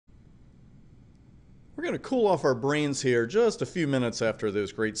We're going to cool off our brains here just a few minutes after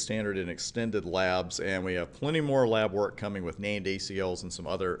those great standard and extended labs, and we have plenty more lab work coming with named ACLs and some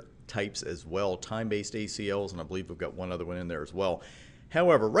other types as well, time-based ACLs, and I believe we've got one other one in there as well.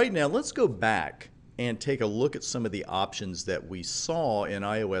 However, right now, let's go back and take a look at some of the options that we saw in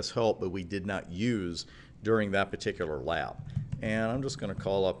iOS Help but we did not use during that particular lab. And I'm just going to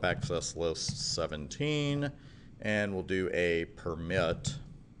call up access list 17, and we'll do a permit.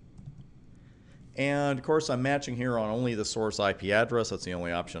 And of course, I'm matching here on only the source IP address. That's the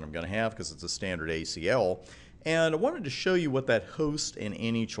only option I'm going to have because it's a standard ACL. And I wanted to show you what that host and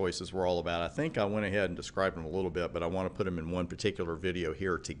any choices were all about. I think I went ahead and described them a little bit, but I want to put them in one particular video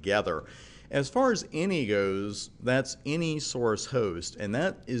here together. As far as any goes, that's any source host, and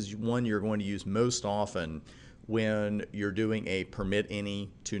that is one you're going to use most often when you're doing a permit any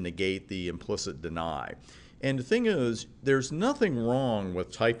to negate the implicit deny. And the thing is, there's nothing wrong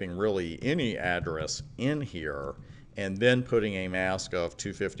with typing really any address in here and then putting a mask of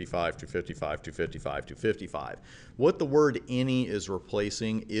 255, 255, 255, 255. What the word any is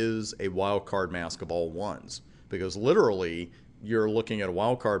replacing is a wildcard mask of all ones, because literally you're looking at a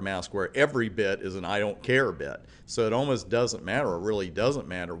wildcard mask where every bit is an I don't care bit. So it almost doesn't matter, it really doesn't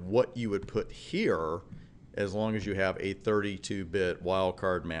matter what you would put here as long as you have a 32-bit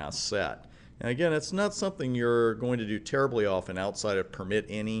wildcard mask set. And again, it's not something you're going to do terribly often outside of permit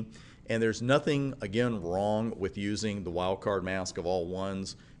any, and there's nothing, again, wrong with using the wildcard mask of all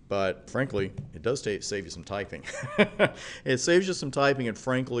ones, but frankly, it does save you some typing. It saves you some typing, and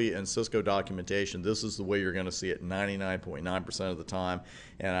frankly, in Cisco documentation, this is the way you're going to see it 99.9% of the time.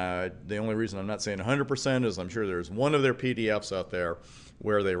 And the only reason I'm not saying 100% is I'm sure there's one of their PDFs out there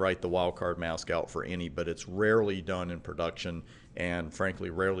where they write the wildcard mask out for any, but it's rarely done in production and frankly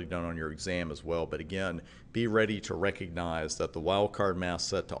rarely done on your exam as well. But again, be ready to recognize that the wildcard mask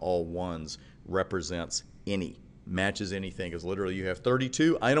set to all ones represents any. Matches anything, because literally you have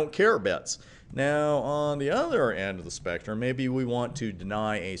 32 I don't care bits. Now on the other end of the spectrum, maybe we want to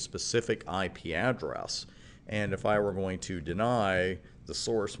deny a specific IP address, and if I were going to deny the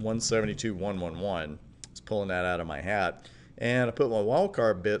source 172.111, it's pulling that out of my hat, and I put my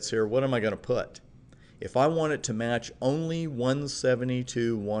wildcard bits here, what am I going to put? If I want it to match only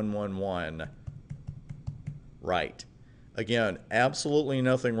 172.111, right. Again, absolutely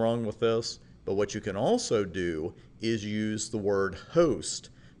nothing wrong with this, but what you can also do is use the word host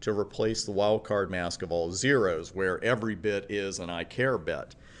to replace the wildcard mask of all zeros, where every bit is an I care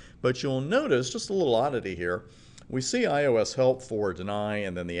bit. But you'll notice, just a little oddity here, we see iOS help for deny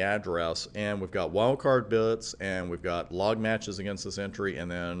and then the address, and we've got wildcard bits, and we've got log matches against this entry,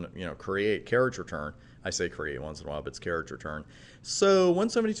 and then create carriage return. I say create once in a while, but it's carriage return. So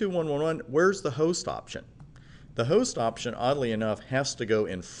 172.111, where's the host option? The host option, oddly enough, has to go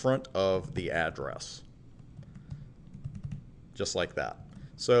in front of the address. Just like that.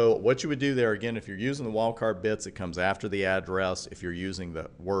 So what you would do there, again, if you're using the wildcard bits, it comes after the address. If you're using the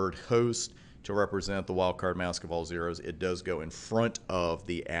word host to represent the wildcard mask of all zeros, it does go in front of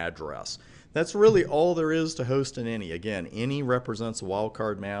the address. That's really all there is to host and any. Again, any represents a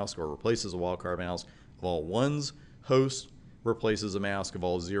wildcard mask or replaces a wildcard mask of all ones. Host replaces a mask of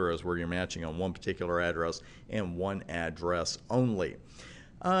all zeros, where you're matching on one particular address and one address only.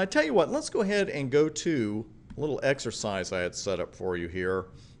 I tell you what, let's go ahead and go to a little exercise I had set up for you here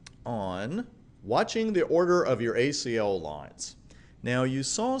on watching the order of your ACL lines. Now, you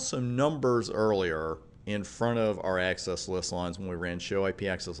saw some numbers earlier in front of our access list lines when we ran show IP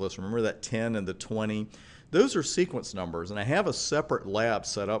access list. Remember that 10 and the 20? Those are sequence numbers, and I have a separate lab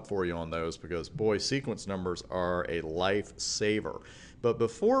set up for you on those because, boy, sequence numbers are a lifesaver. But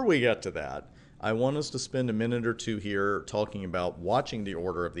before we get to that, I want us to spend a minute or two here talking about watching the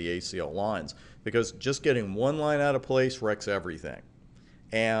order of the ACL lines, because just getting one line out of place wrecks everything.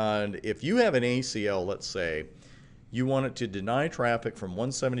 And if you have an ACL, let's say, you want it to deny traffic from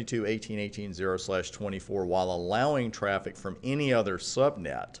 172.18.18.0/24 while allowing traffic from any other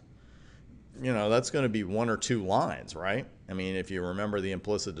subnet, that's going to be one or two lines, right? I mean, if you remember the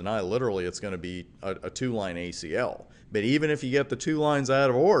implicit deny, literally it's going to be a two-line ACL. But even if you get the two lines out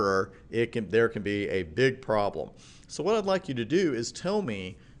of order, there can be a big problem. So what I'd like you to do is tell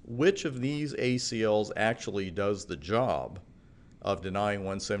me which of these ACLs actually does the job of denying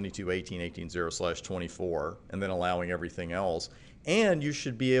 172.18.18.0/24 and then allowing everything else. And you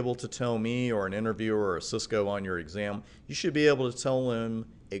should be able to tell me, or an interviewer or a Cisco on your exam, you should be able to tell them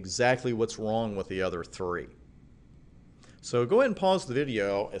exactly what's wrong with the other three. So go ahead and pause the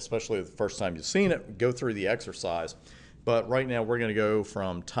video, especially the first time you've seen it, go through the exercise. But right now we're going to go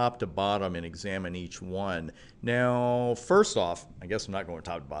from top to bottom and examine each one. Now, first off, I guess I'm not going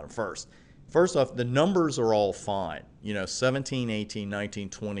top to bottom first. First off, the numbers are all fine. 17, 18, 19,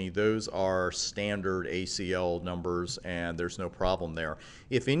 20, those are standard ACL numbers, and there's no problem there.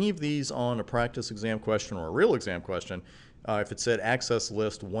 If any of these on a practice exam question or a real exam question, if it said access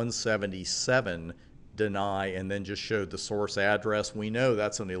list 177, deny, and then just showed the source address, we know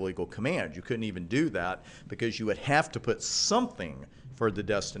that's an illegal command. You couldn't even do that because you would have to put something for the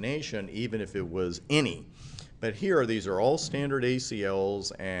destination, even if it was any. But here, these are all standard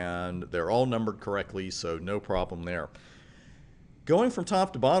ACLs, and they're all numbered correctly, so no problem there. Going from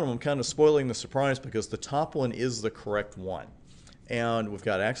top to bottom, I'm kind of spoiling the surprise because the top one is the correct one. And we've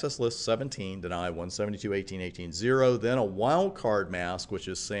got access list 17, deny 172.18.18.0, then a wildcard mask, which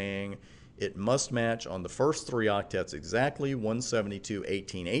is saying it must match on the first three octets exactly,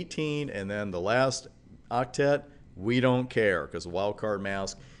 172.18.18, and then the last octet, we don't care because the wildcard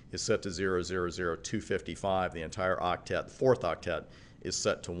mask is set to 000255. The entire octet, the fourth octet, is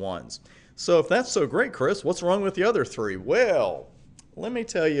set to ones. So if that's so great, Chris, what's wrong with the other three? Well, let me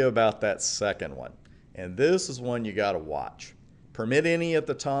tell you about that second one. And this is one you got to watch. Permit any at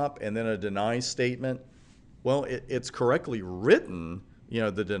the top and then a deny statement. Well, it's correctly written,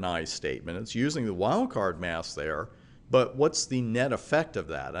 the deny statement. It's using the wildcard mask there. But what's the net effect of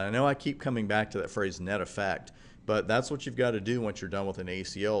that? I know I keep coming back to that phrase net effect. But that's what you've got to do once you're done with an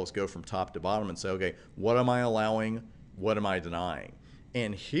ACL is go from top to bottom and say, okay, what am I allowing? What am I denying?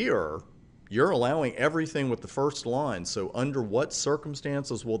 And here, you're allowing everything with the first line. So under what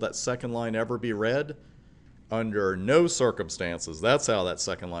circumstances will that second line ever be read? Under no circumstances. That's how that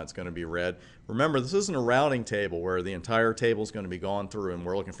second line is going to be read. Remember, this isn't a routing table where the entire table is going to be gone through and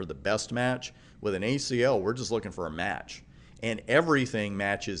we're looking for the best match. With an ACL, we're just looking for a match. And everything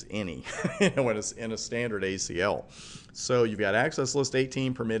matches any when it's in a standard ACL. So you've got access list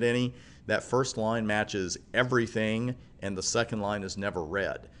 18, permit any. That first line matches everything, and the second line is never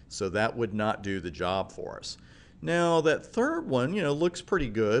read. So that would not do the job for us. Now, that third one, looks pretty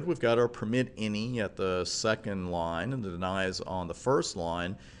good. We've got our permit any at the second line and the denies on the first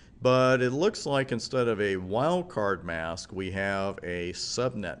line. But it looks like instead of a wildcard mask, we have a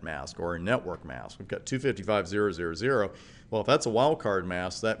subnet mask or a network mask. We've got 255.0.0.0. Well, if that's a wildcard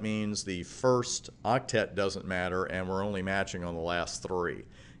mask, that means the first octet doesn't matter, and we're only matching on the last three.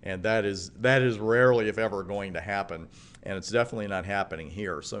 And that is rarely, if ever, going to happen, and it's definitely not happening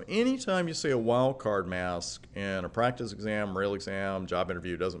here. So anytime you see a wildcard mask in a practice exam, real exam, job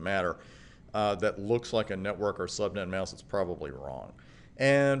interview, doesn't matter, that looks like a network or subnet mask, it's probably wrong.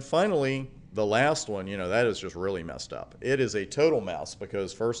 And finally, the last one, that is just really messed up. It is a total mess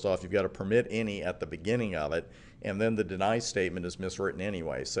because first off, you've got to permit any at the beginning of it, and then the deny statement is miswritten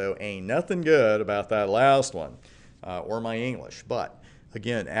anyway. So ain't nothing good about that last one, or my English. But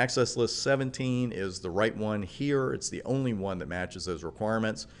again, access list 17 is the right one here. It's the only one that matches those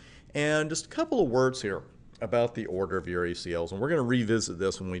requirements. And just a couple of words here about the order of your ACLs, and we're going to revisit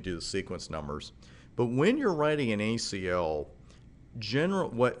this when we do the sequence numbers. But when you're writing an ACL,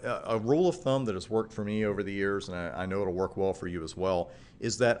 a rule of thumb that has worked for me over the years, and I know it'll work well for you as well,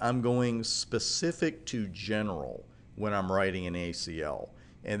 is that I'm going specific to general when I'm writing an ACL.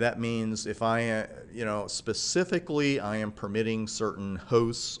 And that means if specifically I am permitting certain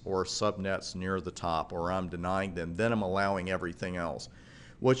hosts or subnets near the top, or I'm denying them, then I'm allowing everything else.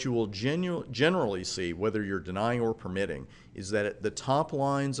 What you will generally see, whether you're denying or permitting, is that the top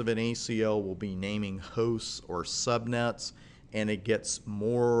lines of an ACL will be naming hosts or subnets, and it gets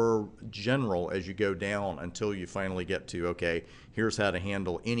more general as you go down until you finally get to, okay, here's how to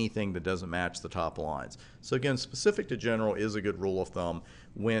handle anything that doesn't match the top lines. So again, specific to general is a good rule of thumb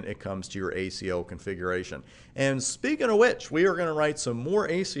when it comes to your ACL configuration. And speaking of which, we are going to write some more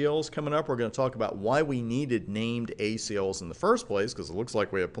ACLs coming up. We're going to talk about why we needed named ACLs in the first place, because it looks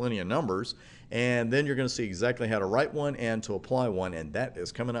like we have plenty of numbers. And then you're going to see exactly how to write one and to apply one, and that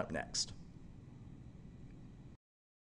is coming up next.